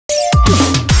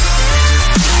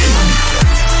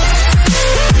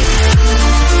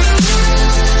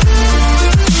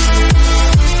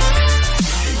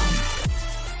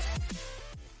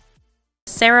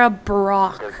Sarah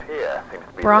Brock.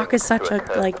 Brock is such a,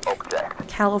 like,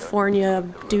 California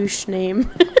douche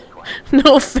name.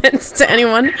 No offense to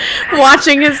anyone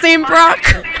watching his name Brock.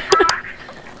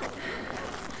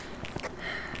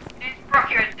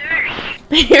 Brock, you're a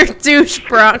douche. You're a douche,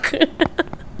 Brock.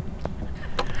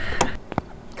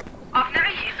 I've never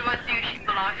used the word douche in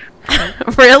my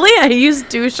life. Really? I use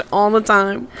douche all the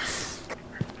time.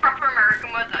 Proper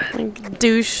American word though. Like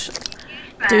douche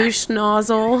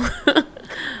nozzle.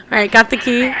 Alright, got the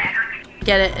key.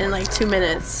 Get it in like 2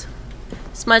 minutes.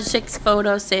 Smudge Chick's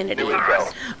photo sanity.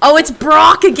 Oh, it's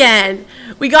Brock again!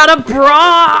 We got a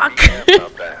Brock!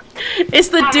 It's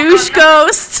the douche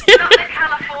ghost! Not the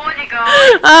California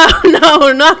guy. Oh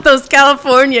no, not those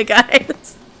California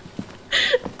guys.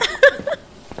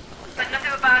 But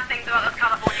nothing but bad things about those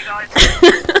California guys.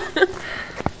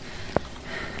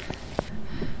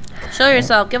 Show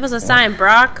yourself. Give us a sign,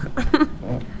 Brock.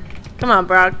 Come on,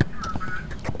 Brock.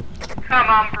 Come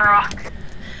on, Brock.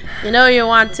 You know you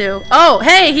want to. Oh,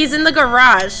 hey, he's in the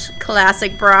garage.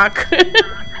 Classic Brock.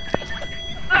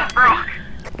 Oh, Brock.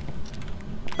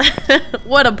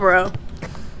 What a bro.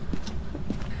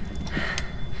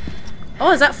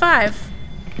 Oh, is that 5?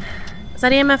 Is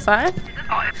that EMF 5? Is it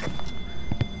 5?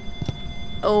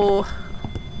 Oh.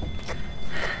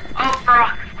 Oh,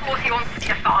 Brock. Of course he wants to be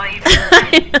a 5.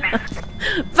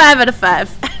 5 out of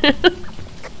 5.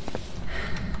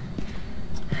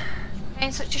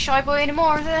 Ain't such a shy boy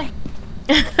anymore, is he?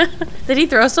 Did he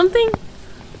throw something?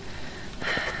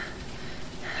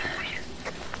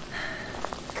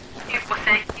 You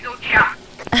pussy. He's all chat.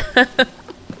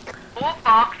 All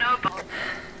bark, no bark.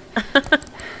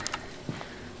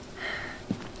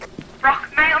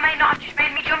 Brock may or may not have just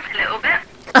made me jump a little bit.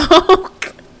 Oh,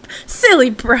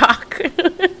 silly Brock.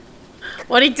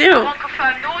 What'd he I do? won't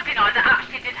confirm nor deny that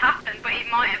actually did happen, but it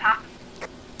might have happened.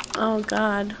 Oh,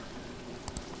 God.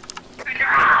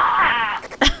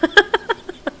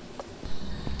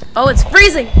 Oh, it's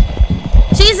freezing!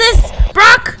 Jesus!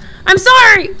 Brock! I'm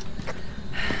sorry!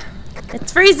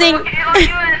 It's freezing! Look at it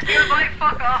like you like,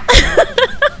 fuck off.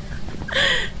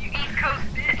 You East Coast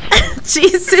bitch.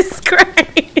 Jesus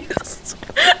Christ!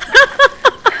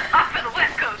 Up at the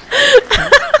West Coast.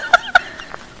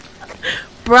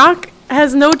 Brock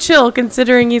has no chill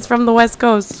considering he's from the West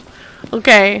Coast.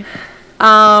 Okay.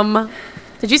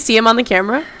 Did you see him on the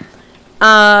camera?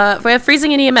 We have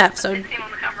freezing and EMF, so Didn't see him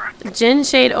on the camera. Jin,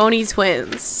 Shade, Oni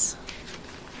twins.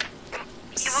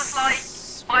 He was like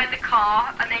by the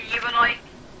car, and then you were like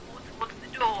towards the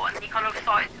door, and he kind of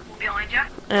started to fall behind you.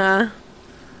 Yeah.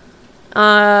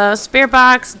 Spirit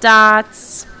box,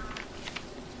 dots,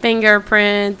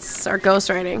 fingerprints, or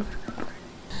ghostwriting.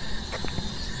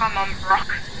 Come on, Brock.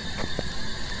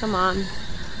 Come on.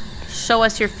 Show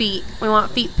us your feet. We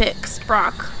want feet pics,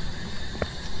 Brock.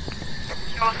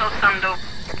 Show us those sandals.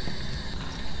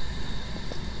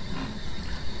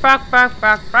 Brock, Brock,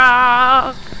 Brock,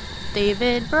 Brock.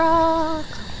 David Brock.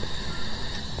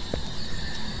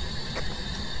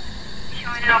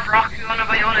 Shining up, Brock. You wanna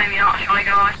know your name? You're not a shy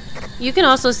guy. You can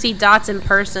also see dots in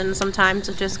person sometimes,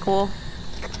 which is cool.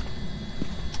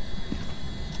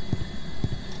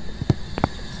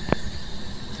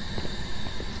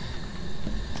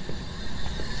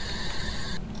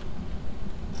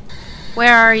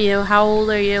 Where are you? How old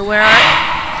are you? Where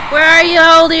are you?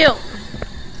 How old are you?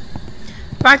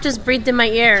 Brock just breathed in my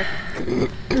ear. What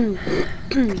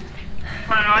a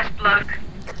nice bloke.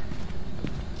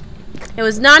 It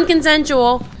was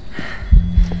non-consensual.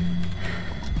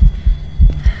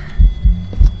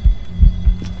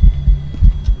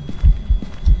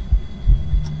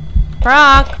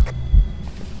 Brock.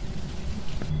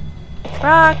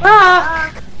 Brock.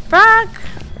 Brock. Brock.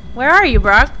 Where are you,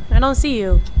 Brock? I don't see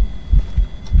you.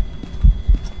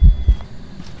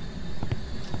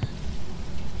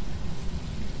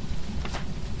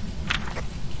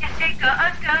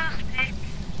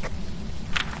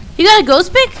 You got a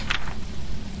ghost pick?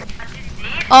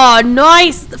 Oh,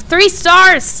 nice! 3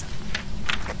 stars!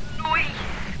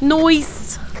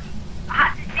 Nice! I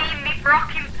had to see me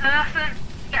Brock in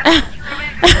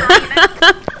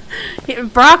person.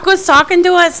 Brock was talking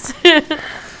to us.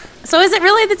 So is it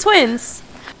really the twins?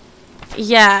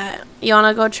 Yeah. You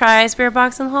wanna go try Spirit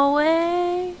Box in the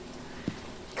hallway?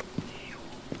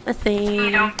 A thing. You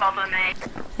don't bother me.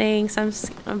 Thanks.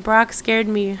 Brock scared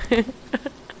me.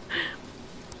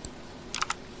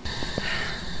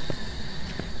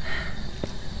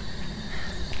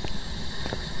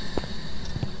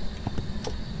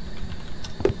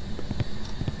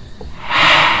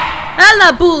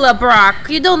 Hella boola, Brock.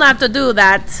 You don't have to do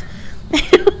that.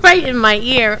 Right in my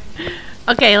ear.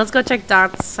 Okay, let's go check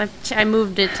dots. I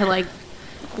moved it to like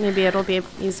Maybe it'll be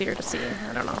easier to see.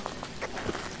 I don't know.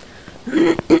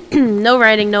 No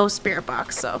writing, no spirit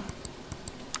box, so.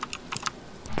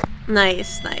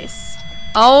 Nice, nice.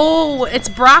 Oh, it's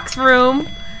Brock's room.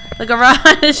 The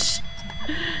garage.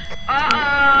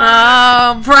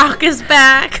 Oh, Brock is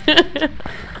back.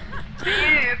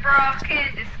 Yeah, Brock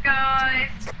in disguise.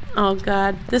 Oh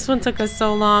god, this one took us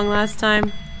so long last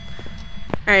time.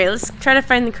 Alright, let's try to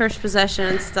find the cursed possession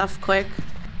and stuff quick.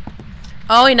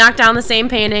 Oh, he knocked down the same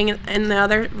painting in the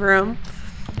other room.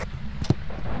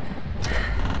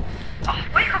 Oh,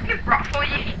 wake up, you Brock for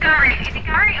you. Gary, is it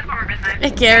Gary? I can't remember his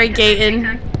name. Gary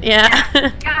Gayton. Yeah.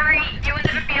 Gary, you will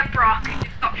never be a Brock.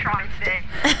 Just stop trying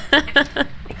to.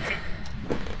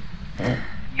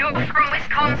 You're from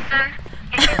Wisconsin,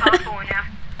 into California.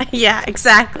 Yeah,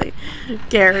 exactly.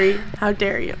 Gary, how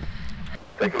dare you?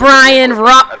 Brian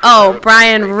Rook. Oh,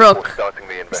 Brian Rook.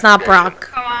 It's not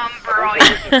Brock. Come on, Brian.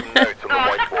 No, it's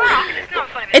not Brock. It's not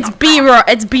funny. It's B Rook.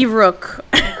 It's B Rook.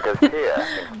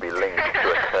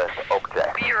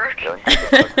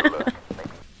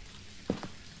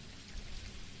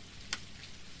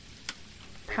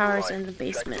 Power's in the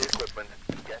basement.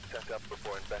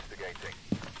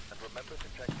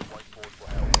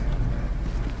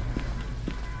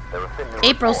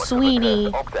 April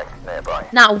Sweeney.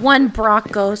 Not one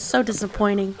Brock ghost. So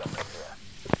disappointing.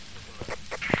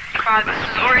 God, this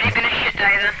has already been a shit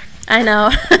day then. I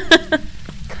know.